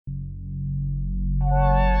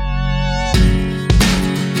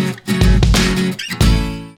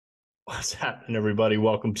What's happening, everybody?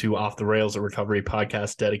 Welcome to Off the Rails, a recovery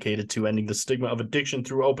podcast dedicated to ending the stigma of addiction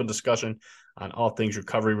through open discussion on all things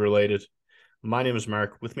recovery related. My name is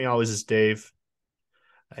Mark. With me always is Dave.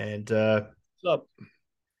 And What's up?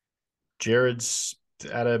 Jared's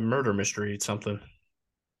at a murder mystery, something.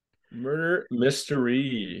 Murder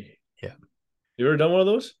mystery. Yeah. You ever done one of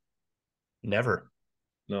those? Never.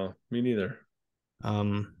 No, me neither.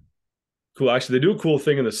 Um, Cool. Actually, they do a cool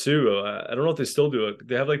thing in the Sioux. I don't know if they still do it.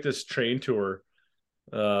 They have like this train tour.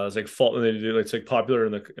 It's like fall, and they do it's like popular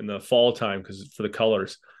in the fall time because for the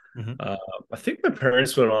colors. mhm. Uh, I think my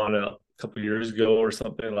parents went on a couple of years ago or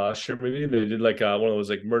something last year. Maybe they did like one of those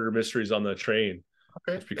like murder mysteries on the train,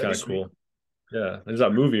 Okay, which would be that'd be kind of sweet. cool. Yeah, there's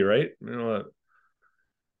that movie, right? You know what?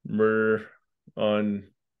 Murder on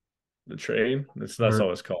the train. That's not Mur-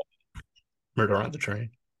 what it's called. Murder on the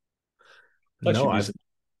train. No, Actually, I've decent.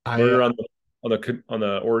 I Murder on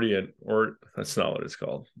the Orient, or that's not what it's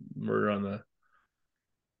called. Murder on the.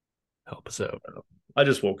 help us out. I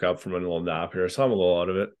just woke up from a little nap here, so I'm a little out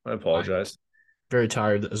of it. I I apologize. very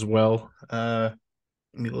tired as well.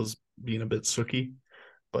 Mila's being a bit sooky,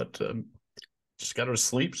 but just got her to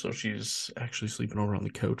sleep, so she's actually sleeping over on the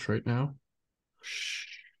couch right now. Shh.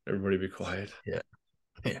 Everybody be quiet. Yeah,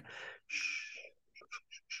 yeah.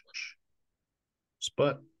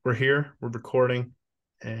 But we're here, we're recording,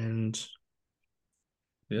 and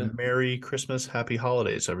Yeah. Merry Christmas, Happy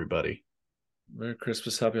Holidays, everybody. Merry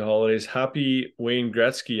Christmas, Happy Holidays. Happy Wayne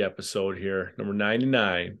Gretzky episode here, number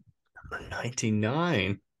 99. Number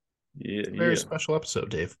 99. Yeah, It's a very yeah. special episode,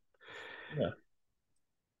 Dave. Yeah.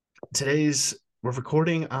 Today's we're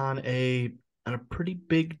recording on a pretty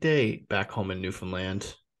big day back home in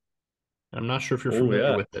Newfoundland. I'm not sure if you're Oh familiar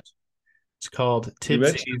yeah. with it. It's called You Tibbs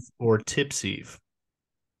mentioned Eve or Tips Eve.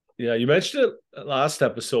 you mentioned it last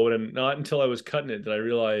episode, and not until I was cutting it did I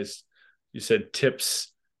realize you said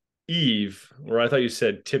tips Eve, or I thought you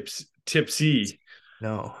said tipsy.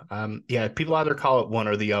 No, yeah, people either call it one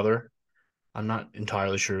or the other. I'm not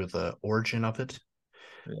entirely sure the origin of it,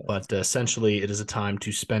 Yeah. but essentially, it is a time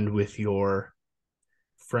to spend with your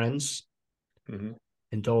friends, Hmm.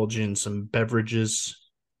 indulge in some beverages,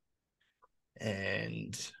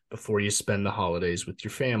 and before you spend the holidays with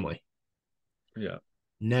your family. Yeah.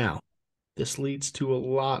 Now, this leads to a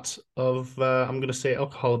lot of, I'm going to say,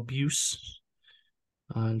 alcohol abuse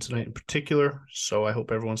tonight in particular. So I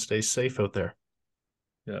hope everyone stays safe out there.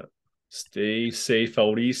 Yeah. Stay safe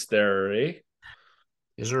out east there, eh?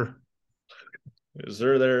 Is there? Is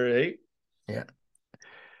there, eh? Yeah.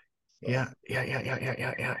 Oh.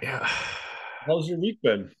 Yeah. How's your week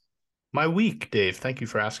been? My week, Dave. Thank you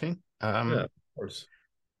for asking. Yeah, of course.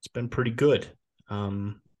 It's been pretty good.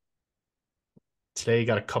 Um, Today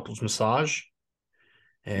got a couples massage,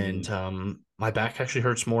 and Mm. my back actually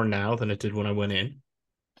hurts more now than it did when I went in.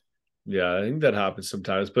 Yeah, I think that happens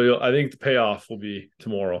sometimes, but I think the payoff will be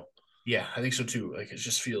tomorrow. Yeah, I think so too. Like it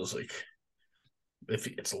just feels like if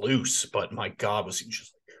it's loose, but my God, was he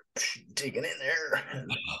just like digging in there?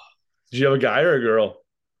 Did you have a guy or a girl?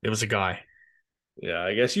 It was a guy. Yeah,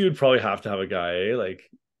 I guess you would probably have to have a guy, eh? Like,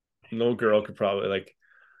 no girl could probably like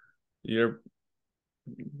you're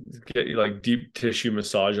get like deep tissue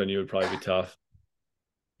massage on you would probably be tough.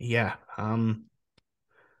 Yeah. I'll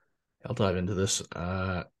dive into this.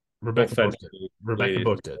 No Rebecca offense, booked it. Rebecca ladies.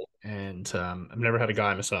 booked it, and I've never had a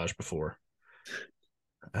guy massage before.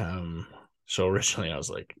 Um, so originally I was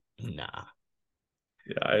like, nah.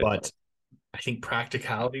 Yeah, I But I think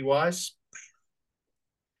practicality wise,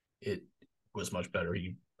 it was much better.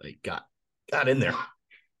 He like got in there.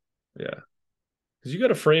 yeah. Because you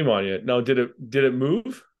got a frame on you. Now, did it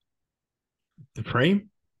move? The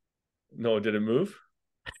frame? No, did it move?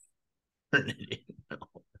 Have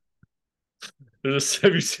you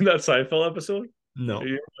seen that Seinfeld episode? No.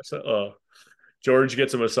 Oh, George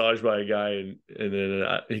gets a massage by a guy, and then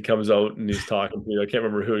he comes out and he's talking to you. I can't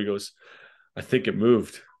remember who. He goes, "I think it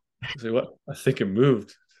moved." He's like, "What? I think it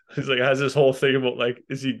moved." He's like, has this whole thing about like,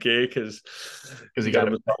 is he gay because Because he he got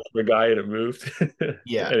got a it. massage from a guy and it moved?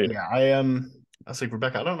 Yeah, Anyway, yeah. I was like,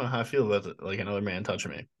 Rebecca, I don't know how I feel about it, like another man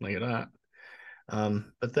touching me. Like that.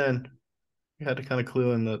 But then you had to kind of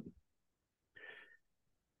clue in that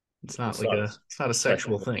it's not a it's not a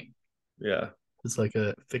sexual sexual. thing. Yeah, It's like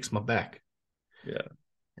a fix my back. yeah.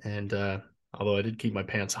 And although I did keep my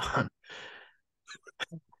pants on.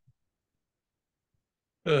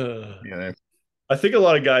 Uh, Yeah. I think a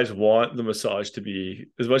lot of guys want the massage to be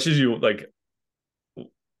as much as you like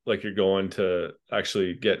you're going to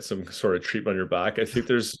actually get some sort of treatment on your back. I think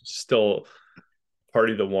there's still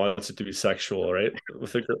party that wants it to be sexual, right?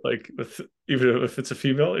 With like with even if it's a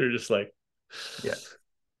female, you're just like, Yeah.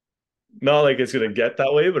 not like it's gonna get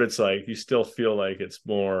that way, but it's like you still feel like it's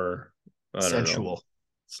more, I don't know, Sensual.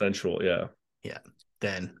 sensual. Yeah. Yeah.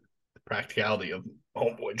 Then the practicality of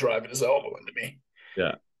homeboy driving his elbow into me.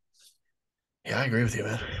 Yeah. Yeah, I agree with you,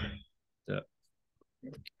 man. Yeah.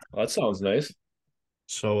 Well, that sounds nice.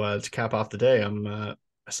 So to cap off the day, I'm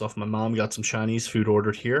myself and my mom got some Chinese food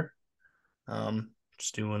ordered here.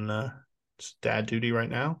 Just doing just dad duty right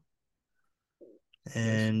now. Nice.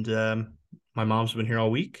 And my mom's been here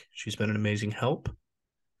all week. She's been an amazing help.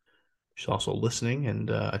 She's also listening,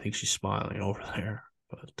 and I think she's smiling over there.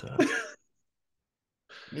 But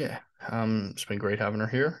yeah, it's been great having her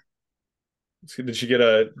here. So did she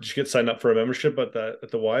get signed up for a membership at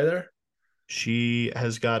the Y there? She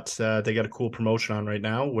has got they got a cool promotion on right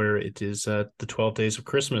now where it is the 12 days of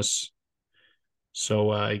Christmas.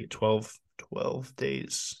 So I get 12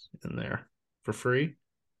 days in there for free.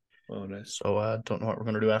 Oh, nice. So I don't know what we're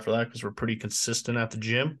going to do after that because we're pretty consistent at the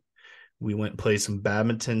gym. We went and played some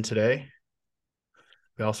badminton today.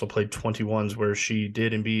 We also played 21s where she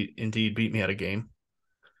did indeed beat me at a game.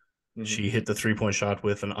 Mm-hmm. She hit the 3-point shot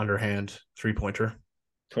with an underhand 3-pointer.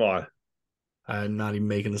 Come on. I'm not even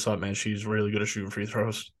making this up, man. She's really good at shooting free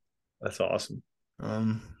throws. That's awesome.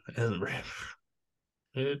 And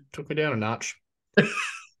it took me down a notch.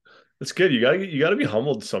 That's good. You gotta be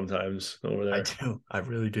humbled sometimes over I there. do. I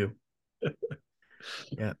really do.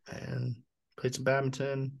 Yeah, and played some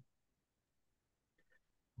badminton.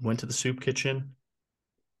 Went to the soup kitchen.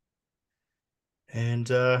 And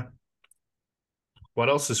what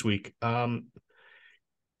else this week?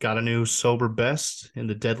 Got a new sober best in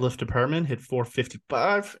the deadlift department. Hit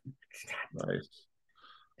 455, Nice.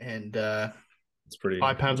 and It's pretty.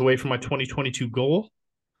 5 pounds away from my 2022 goal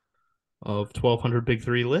of 1,200 big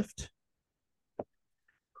three lift,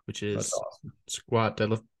 which That's is awesome. squat,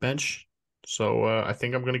 deadlift, bench. So I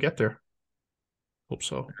think I'm gonna get there. Hope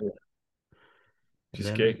so. And Piece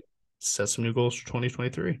of then cake. set some new goals for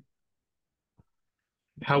 2023.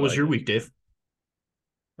 How I was like your it. week, Dave?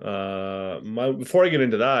 My before I get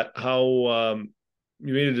into that, how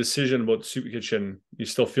you made a decision about the soup kitchen? You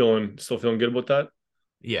still feeling good about that?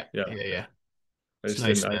 Yeah, Yeah. yeah. I It's just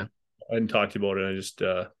nice, didn't man. I didn't talk to you about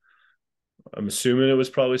it. I'm assuming it was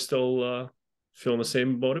probably still feeling the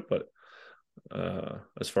same about it, but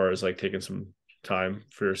as far as like taking some time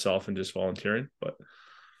for yourself and just volunteering, but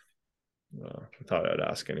I thought I'd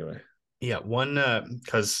ask anyway. Yeah, one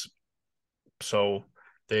because so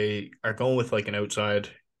they are going with like an outside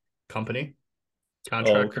company Oh,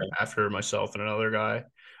 contractor okay. after myself and another guy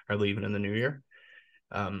are leaving in the new year.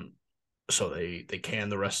 Um, so they can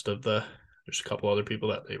the rest of the. There's a couple other people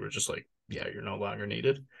that they were just like, yeah, you're no longer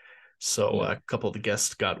needed. So Yeah. a couple of the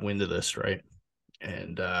guests got wind of this, right?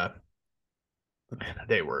 And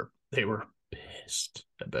they were pissed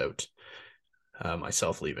about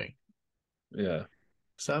myself leaving. Yeah.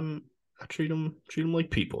 So I treat them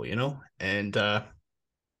like people, you know. And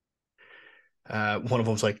one of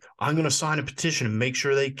them's like, I'm gonna sign a petition and make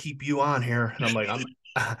sure they keep you on here. And I'm like,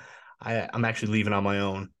 I'm actually leaving on my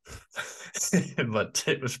own. But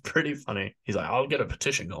it was pretty funny. He's like, I'll get a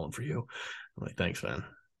petition going for you. I'm like, thanks, man.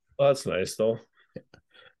 Well, that's nice though.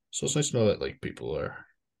 So it's nice to know that like people are Yeah.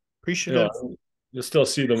 appreciative. You'll still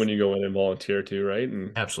see them when you go in and volunteer too, right?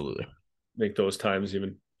 And Absolutely. make those times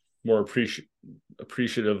even more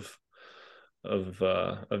appreciative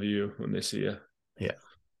of you when they see you. Yeah.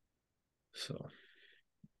 So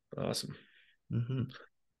awesome. Mm-hmm.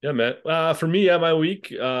 Yeah, man. For me, yeah, my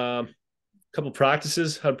week, couple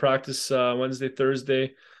practices. Had practice Wednesday,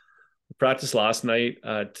 Thursday. Practice last night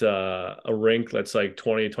at a rink that's like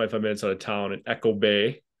 20, 25 minutes out of town in Echo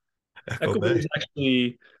Bay. Echo Echo Bay Bay. is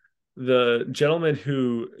actually the gentleman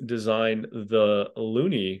who designed the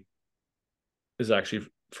Looney is actually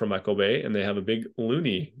from Echo Bay, and they have a big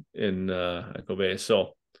Looney in Echo Bay.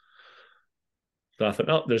 So nothing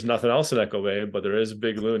else. There's nothing else in Echo Bay, but there is a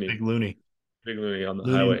Big Looney. big Looney on the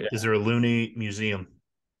Looney. highway. Is there a Looney museum?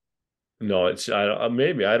 No, it's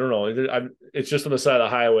maybe I don't know. It's just on the side of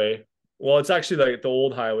the highway. Well, it's actually like the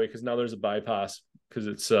old highway because now there's a bypass because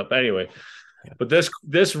it's but anyway. Yeah. But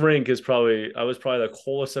this rink is probably I was probably the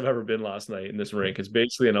coldest I've ever been last night in this rink. It's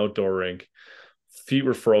basically an outdoor rink. Feet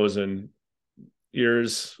were frozen,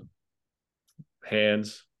 ears,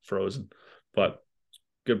 hands frozen, but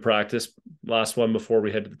good practice. Last one before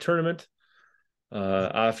we head to the tournament.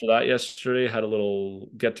 After that, yesterday had a little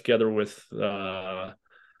get together with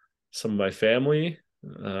some of my family,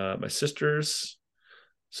 my sisters.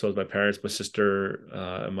 So my parents, my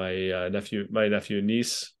sister, my nephew and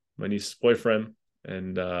niece, my niece's boyfriend,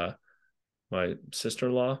 and my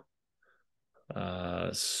sister-in-law.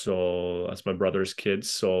 So that's my brother's kids.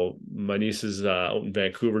 So my niece is out in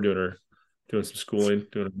Vancouver doing some schooling,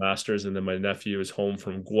 doing a master's, and then my nephew is home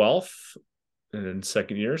from Guelph and in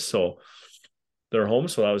second year. So they're home.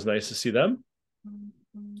 So that was nice to see them.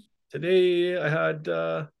 Today I had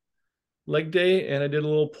leg day and I did a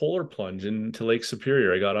little polar plunge into Lake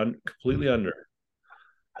Superior. I got completely under.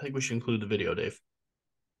 I think we should include the video, Dave.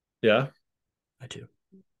 Yeah. I do.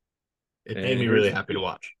 It And made me really happy to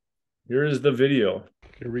watch. Here is the video.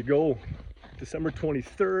 Here we go. December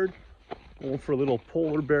 23rd. Going for a little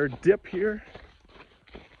polar bear dip here.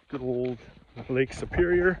 Good old Lake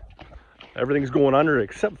Superior. Everything's going under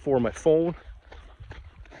except for my phone.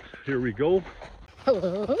 Here we go. Jump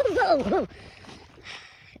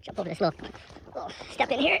over this little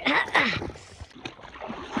step in here.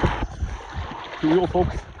 Here we go,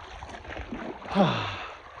 folks.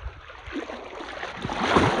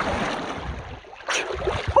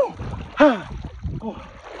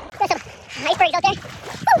 There's some icebergs out there.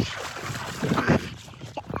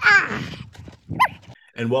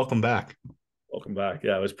 And welcome back. Welcome back.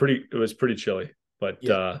 Yeah, it was pretty chilly. But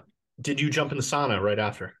Yeah. Did you jump in the sauna right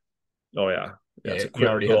after? Oh yeah. Yeah, it's a you quick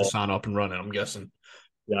already goal. had the sauna up and running, I'm guessing.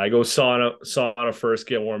 Yeah, I go sauna first,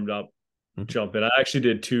 get warmed up, jump in. I actually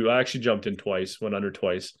did two. I actually jumped in twice, went under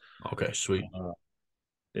twice. Okay, sweet.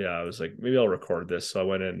 Yeah, I was like, maybe I'll record this. So I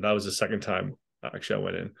went in. That was the second time actually I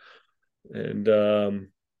went in. And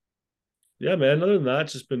yeah, man, other than that,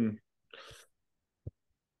 just been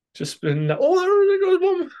oh, there goes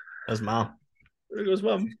mom. That's mom. There goes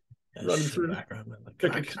mom. Yeah, Running through.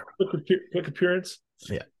 Quick Quick appearance.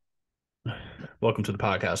 Yeah. Welcome to the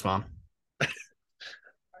podcast, mom.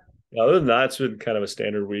 Other than that, it's been kind of a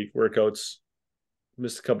standard week. Workouts.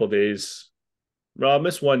 Missed a couple of days. Well, I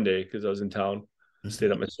missed one day because I was in town.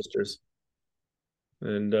 Stayed at my sister's.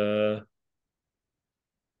 And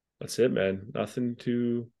that's it, man. Nothing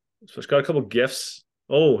to. So it's got a couple gifts.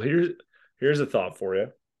 Oh, here's a thought for you.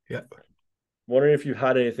 Yeah. Wondering if you've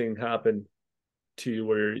had anything happen to you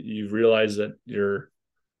where you've realized that your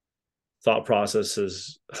thought process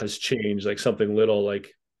has changed, like something little,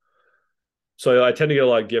 like. So I tend to get a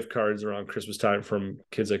lot of gift cards around Christmas time from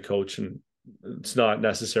kids I coach, and it's not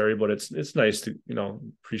necessary, but it's nice to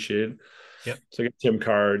appreciate it. Yep. So I get Tim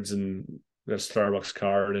cards and got a Starbucks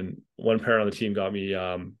card, and one parent on the team got me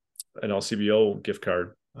an LCBO gift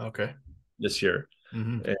card. Okay. This year,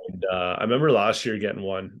 mm-hmm. And I remember last year getting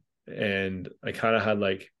one, and I kind of had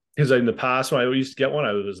because in the past when I used to get one,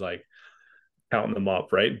 I was like counting them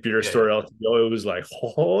up, right? Beer store LCBO, it was like,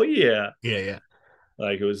 oh yeah, yeah.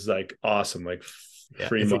 Like it was like awesome, like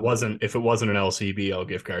free. If it wasn't an LCBO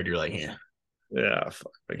gift card, you're like, yeah.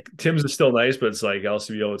 Like Tim's is still nice, but it's like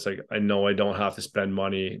LCBO. It's like I know I don't have to spend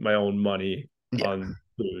my own money on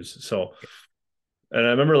booze. So, and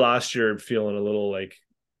I remember last year feeling a little like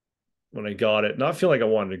when I got it, not feeling like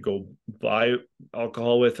I wanted to go buy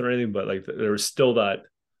alcohol with or anything, but like there was still that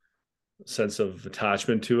sense of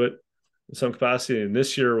attachment to it in some capacity. And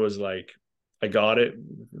this year was like I got it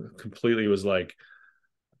completely. Was like.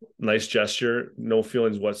 Nice gesture, no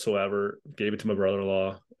feelings whatsoever. Gave it to my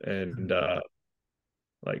brother-in-law, and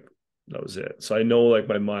like that was it. So I know like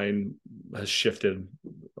my mind has shifted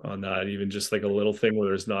on that, even just like a little thing where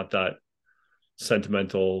there's not that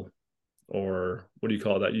sentimental or what do you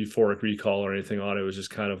call that, euphoric recall or anything on it. It was just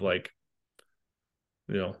kind of like,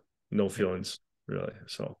 no feelings really.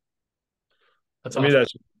 So that's awesome.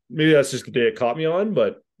 Maybe that's just the day it caught me on,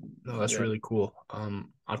 but no, that's really cool.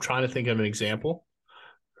 I'm trying to think of an example.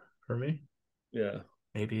 For me, yeah,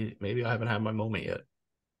 maybe I haven't had my moment yet.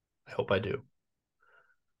 I hope I do.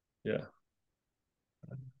 Yeah,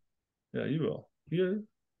 you will. Yeah,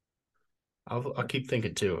 I'll keep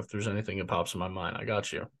thinking too. If there's anything that pops in my mind, I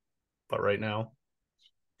got you. But right now,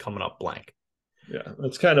 coming up blank. Yeah,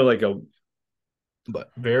 it's kind of like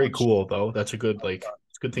but very cool though. That's a good it's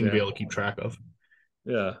a good thing to be able to keep track of.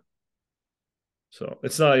 Yeah. So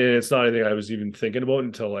it's not anything I was even thinking about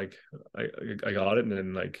until like I got it, and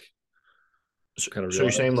then like kind of. So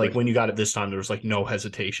you're saying like when you got it this time, there was like no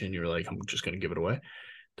hesitation. You were like, I'm just gonna give it away,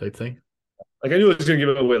 type thing. Like I knew I was gonna give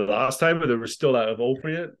it away last time, but there was still that of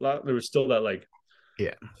opening it. There was still that like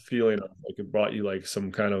feeling of like it brought you like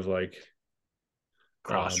some kind of like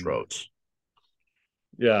crossroads.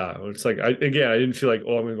 Yeah, it's like I didn't feel like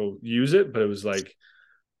I'm gonna go use it, but it was like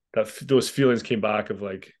that those feelings came back of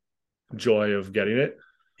like joy of getting it.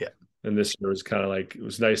 Yeah. And this year was kind of like it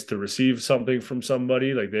was nice to receive something from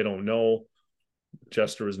somebody like they don't know.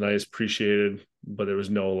 Gesture was nice, appreciated, but there was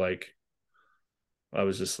no like I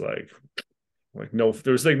was just like no,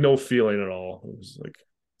 there was like no feeling at all. It was like,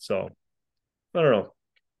 so I don't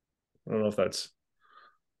know if that's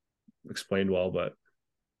explained well. But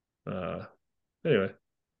anyway,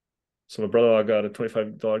 so my brother-in-law got a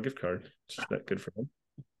 $25 gift card. Which is not good for him.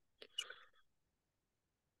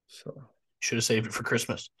 So Should have saved it for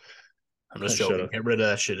Christmas. I'm just I joking. should've. Get rid of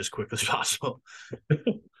that shit as quick as possible.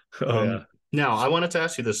 Oh yeah. Now, I wanted to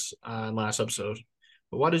ask you this last episode.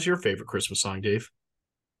 But what is your favorite Christmas song, Dave?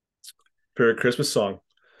 Favorite Christmas song.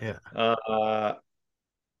 Yeah. I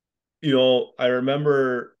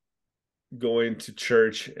remember going to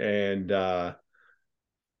church and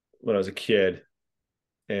when I was a kid,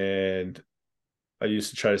 and I used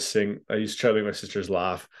to try to sing. I used to try to make my sisters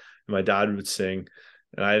laugh, and my dad would sing,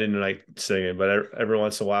 and I didn't like singing, but every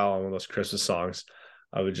once in a while on one of those Christmas songs,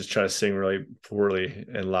 I would just try to sing really poorly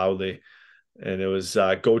and loudly, and it was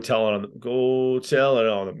 "Go Tell It on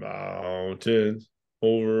the Mountains,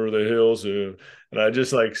 Over the Hills," and I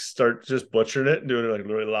just like start just butchering it and doing it like a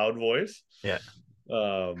really loud voice. Yeah.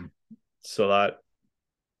 So that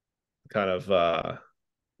kind of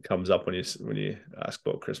comes up when you ask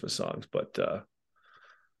about Christmas songs, but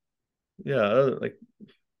yeah, like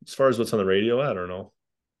as far as what's on the radio, I don't know.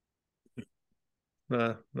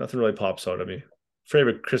 Nothing really pops out at me.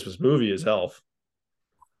 Favorite Christmas movie is Elf.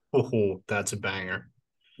 Oh, that's a banger.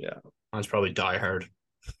 Yeah. Mine's probably Die Hard.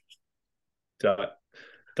 Die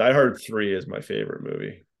Hard 3 is my favorite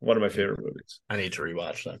movie. One of my favorite movies. I need to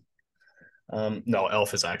rewatch that. No,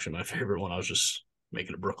 Elf is actually my favorite one. I was just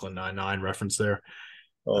making a Brooklyn Nine-Nine reference there.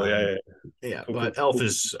 Oh, yeah. Yeah, but Elf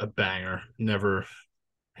is a banger. Never,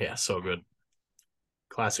 yeah, so good.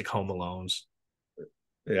 Classic Home Alones.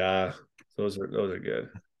 Yeah, those are good.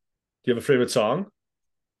 Do you have a favorite song?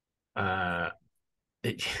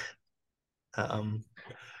 It,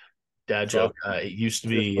 dad joke. It used to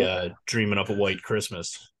be Dreaming of a White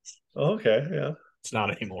Christmas. Oh, okay, yeah. It's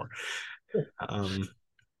not anymore.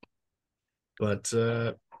 But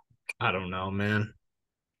I don't know, man.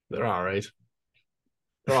 They're all right.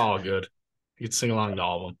 They're all good. You can sing along to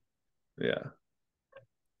all of them.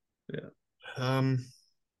 Yeah. Yeah.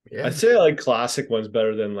 I'd say I like classic ones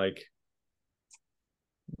better than like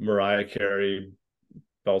Mariah Carey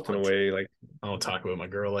belting away. Like, I don't talk about my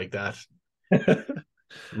girl like that.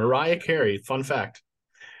 Mariah Carey, fun fact.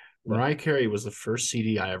 Mariah Carey was the first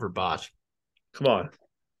CD I ever bought. Come on.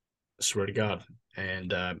 I swear to God.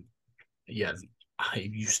 And yeah, I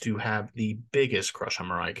used to have the biggest crush on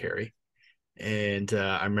Mariah Carey. And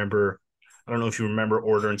I remember, I don't know if you remember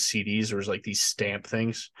ordering CDs. There was like these stamp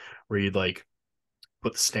things where you'd like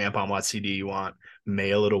put the stamp on what CD you want,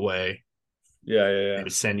 mail it away. Yeah. They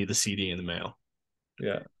would send you the CD in the mail.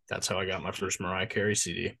 Yeah. That's how I got my first Mariah Carey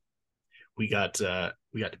CD. We got to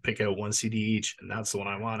pick out one CD each, and that's the one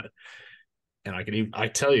I wanted. And I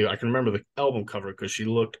tell you, I can remember the album cover because she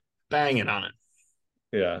looked banging on it.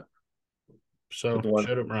 Yeah. So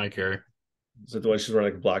shout out Mariah Carey. Is that the one she's wearing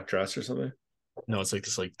like a black dress or something? No, it's like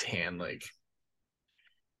this like tan, like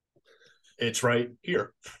it's right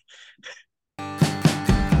here.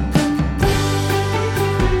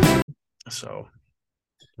 So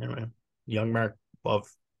anyway, young Mark, love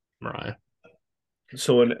Mariah.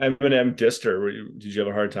 So when Eminem dissed her, did you have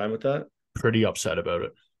a hard time with that? Pretty upset about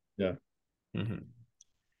it. Yeah. Mm-hmm.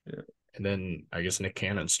 Yeah. And then I guess Nick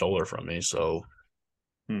Cannon stole her from me. So.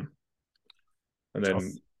 And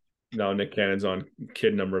then now Nick Cannon's on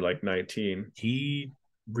kid number like 19. He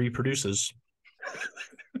reproduces.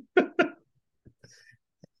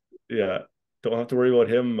 Yeah. Don't have to worry about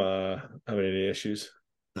him having any issues.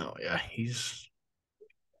 No, yeah. He's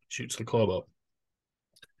shoots the club up.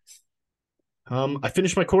 I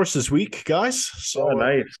finished my course this week, guys. So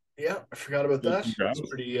nice. Yeah, I forgot about that. Congrats. It's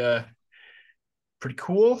pretty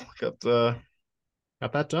cool. Got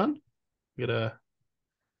that done. Get a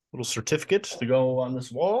little certificate to go on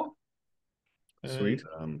this wall. Sweet.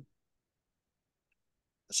 And,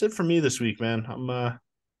 that's it for me this week, man. I'm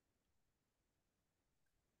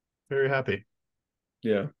very happy.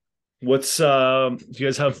 Yeah. What's your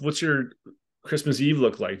Christmas Eve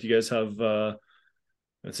look like? Do you guys have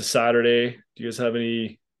it's a Saturday. Do you guys have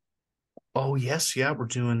any? Oh yes, yeah. We're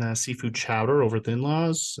doing seafood chowder over at the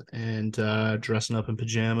in-laws and dressing up in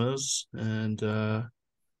pajamas. And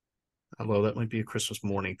although that might be a Christmas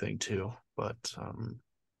morning thing too, but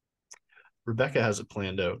Rebecca has it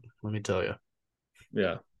planned out, let me tell you.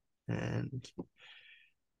 Yeah. And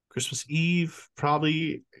Christmas Eve,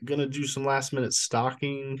 probably gonna do some last minute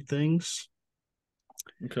stocking things.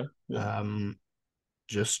 Okay. Yeah.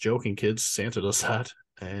 Just joking, kids. Santa does that.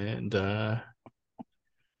 And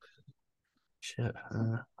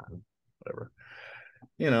whatever.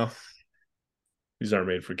 These aren't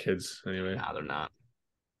made for kids anyway. Nah, they're not.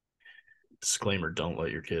 Disclaimer: don't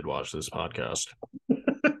let your kid watch this podcast.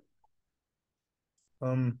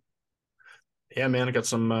 Yeah, man, I got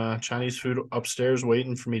some Chinese food upstairs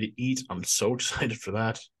waiting for me to eat. I'm so excited for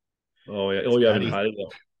that. Oh yeah. Oh, you haven't Daddy, had it yet.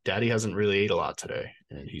 Daddy hasn't really ate a lot today,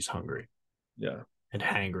 and he's hungry Yeah. and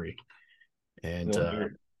hangry and Well,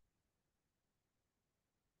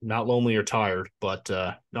 not lonely or tired, but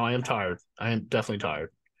no, I am tired. I am definitely tired.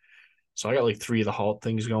 So I got like 3 of the halt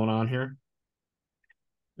things going on here.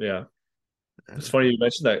 yeah. It's And funny you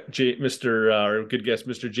mentioned that. Mr. Our good guest,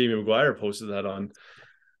 Mr. Jamie McGuire, posted that on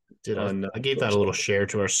did on. I gave that a little share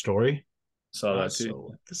to our story. Saw that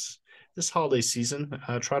too. So this holiday season,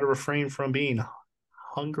 try to refrain from being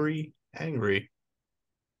hungry, angry,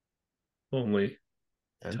 Only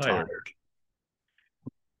and tired. tired.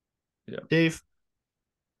 Yeah. Dave,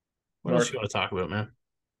 what else Mark, you want to talk about, man?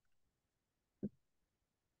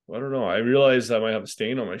 I don't know. I realized I might have a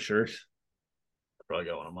stain on my shirt. Probably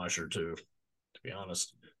got one on my shirt too, to be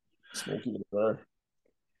honest. Smoky the bar.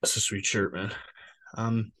 That's a sweet shirt, man.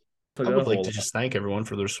 I Forgot a would like whole to lot. just thank everyone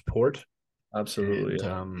for their support. Absolutely.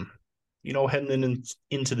 And Yeah. heading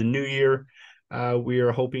into the new year, we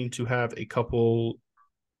are hoping to have a couple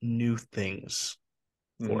new things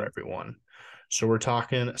for everyone. So we're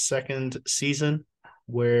talking a second season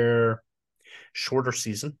where shorter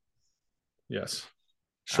season. Yes.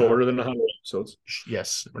 Shorter than 100 episodes.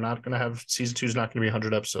 Yes, we're not going to have season 2 is not going to be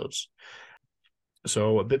 100 episodes.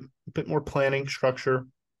 So a bit more planning structure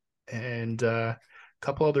and a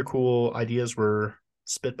couple other cool ideas we're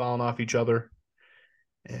spitballing off each other.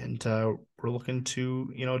 And we're looking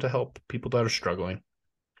to, to help people that are struggling.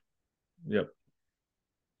 Yep.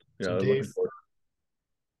 Yeah, So I'm looking forward.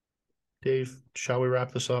 Dave, shall we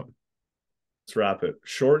wrap this up? Let's wrap it.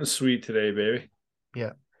 Short and sweet today, baby.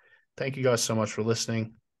 Yeah. Thank you guys so much for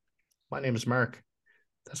listening. My name is Mark.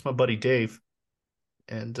 That's my buddy Dave.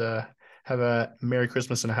 And have a Merry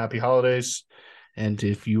Christmas and a Happy Holidays. And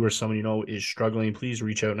if you or someone you know is struggling, please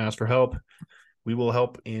reach out and ask for help. We will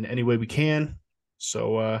help in any way we can.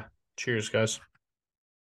 So cheers, guys.